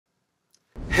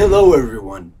Hello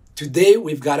everyone! Today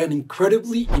we've got an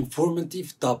incredibly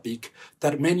informative topic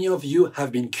that many of you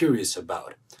have been curious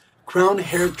about: crown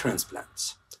hair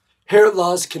transplants. Hair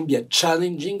loss can be a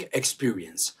challenging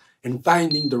experience, and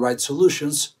finding the right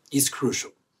solutions is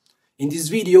crucial. In this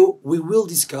video, we will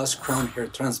discuss crown hair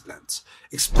transplants,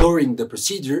 exploring the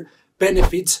procedure,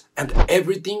 benefits, and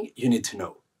everything you need to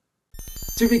know.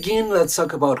 To begin, let's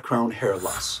talk about crown hair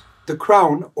loss. The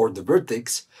crown, or the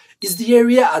vertex, is the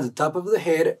area at the top of the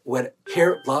head where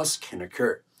hair loss can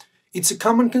occur. It's a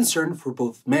common concern for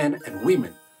both men and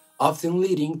women, often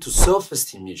leading to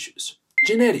self-esteem issues.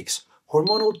 Genetics,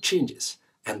 hormonal changes,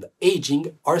 and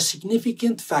aging are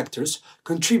significant factors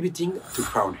contributing to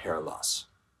crown hair loss.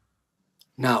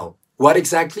 Now, what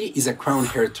exactly is a crown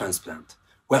hair transplant?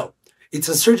 Well, it's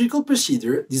a surgical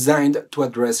procedure designed to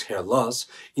address hair loss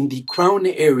in the crown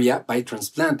area by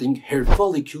transplanting hair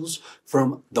follicles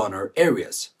from donor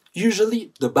areas,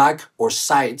 usually the back or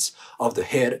sides of the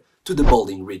head, to the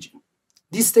balding region.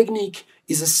 This technique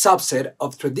is a subset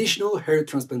of traditional hair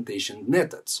transplantation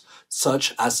methods,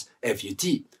 such as FUT,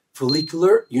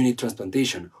 follicular unit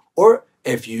transplantation, or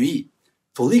FUE,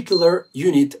 follicular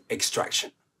unit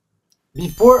extraction.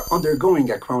 Before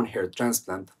undergoing a crown hair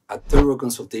transplant, a thorough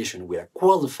consultation with a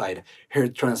qualified hair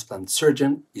transplant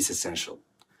surgeon is essential.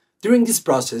 During this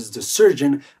process, the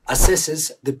surgeon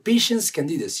assesses the patient's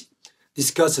candidacy,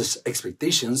 discusses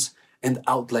expectations, and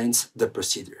outlines the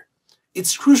procedure.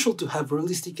 It's crucial to have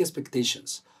realistic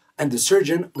expectations, and the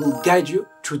surgeon will guide you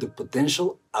through the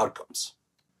potential outcomes.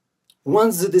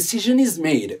 Once the decision is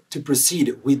made to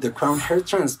proceed with the crown hair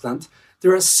transplant,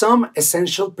 there are some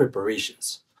essential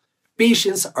preparations.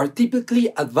 Patients are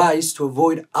typically advised to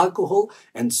avoid alcohol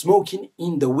and smoking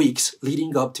in the weeks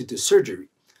leading up to the surgery.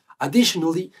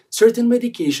 Additionally, certain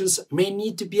medications may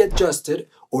need to be adjusted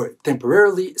or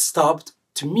temporarily stopped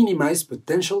to minimize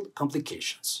potential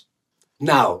complications.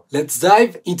 Now, let's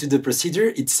dive into the procedure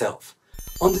itself.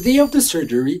 On the day of the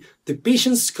surgery, the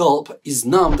patient's scalp is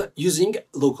numbed using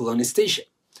local anesthesia.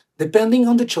 Depending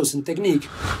on the chosen technique,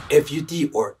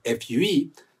 FUT or FUE,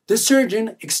 the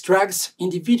surgeon extracts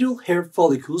individual hair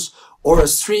follicles or a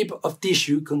strip of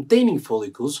tissue containing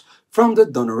follicles from the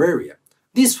donor area.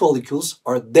 These follicles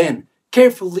are then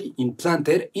carefully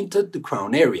implanted into the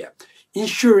crown area,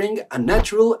 ensuring a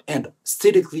natural and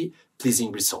aesthetically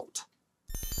pleasing result.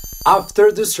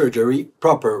 After the surgery,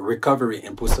 proper recovery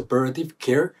and postoperative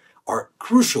care are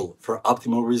crucial for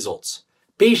optimal results.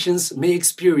 Patients may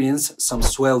experience some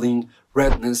swelling,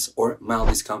 redness, or mild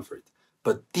discomfort,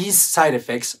 but these side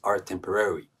effects are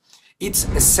temporary. It's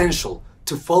essential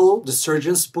to follow the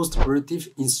surgeon's postoperative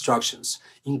instructions,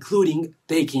 including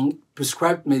taking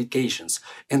prescribed medications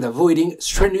and avoiding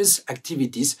strenuous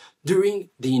activities during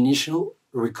the initial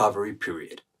recovery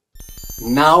period.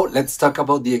 Now let's talk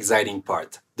about the exciting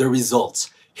part, the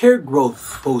results. Hair growth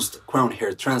post-crown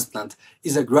hair transplant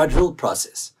is a gradual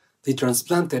process. The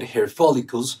transplanted hair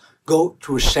follicles go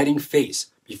through a shedding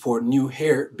phase before new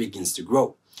hair begins to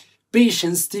grow.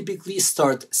 Patients typically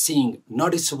start seeing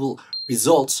noticeable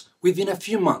results within a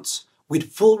few months,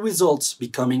 with full results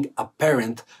becoming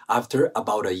apparent after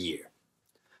about a year.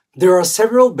 There are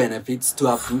several benefits to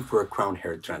opting for a crown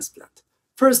hair transplant.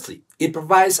 Firstly, it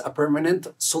provides a permanent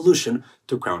solution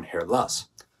to crown hair loss.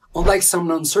 Unlike some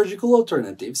non-surgical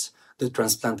alternatives, the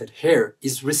transplanted hair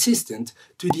is resistant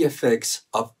to the effects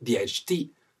of DHT,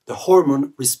 the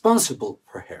hormone responsible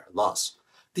for hair loss.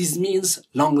 This means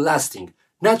long-lasting,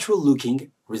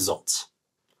 natural-looking results.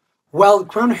 While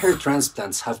crown hair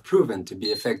transplants have proven to be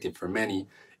effective for many,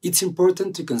 it's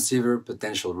important to consider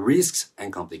potential risks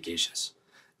and complications.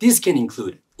 These can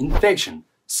include infection,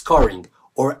 scarring,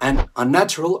 or an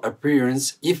unnatural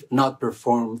appearance if not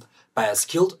performed by a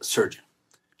skilled surgeon.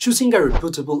 Choosing a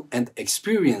reputable and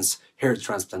experienced hair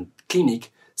transplant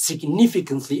clinic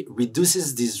significantly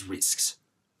reduces these risks.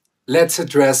 Let's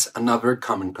address another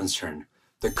common concern: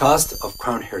 the cost of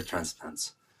crown hair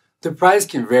transplants. The price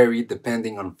can vary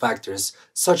depending on factors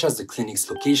such as the clinic's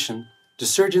location, the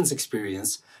surgeon's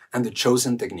experience, and the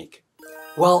chosen technique.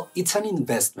 While it's an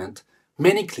investment,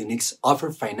 many clinics offer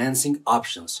financing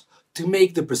options to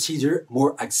make the procedure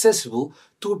more accessible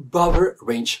to a broader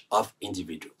range of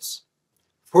individuals.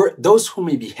 For those who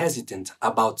may be hesitant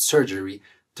about surgery,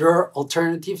 there are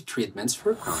alternative treatments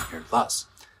for crown hair loss.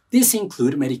 These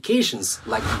include medications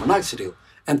like minoxidil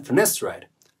and finasteride,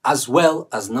 as well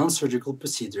as non-surgical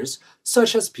procedures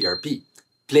such as PRP,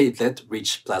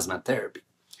 platelet-rich plasma therapy.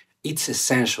 It's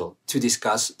essential to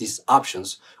discuss these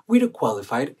options with a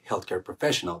qualified healthcare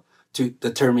professional to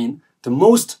determine the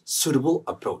most suitable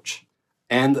approach.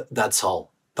 And that's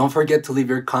all. Don't forget to leave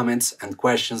your comments and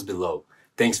questions below.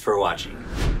 Thanks for watching.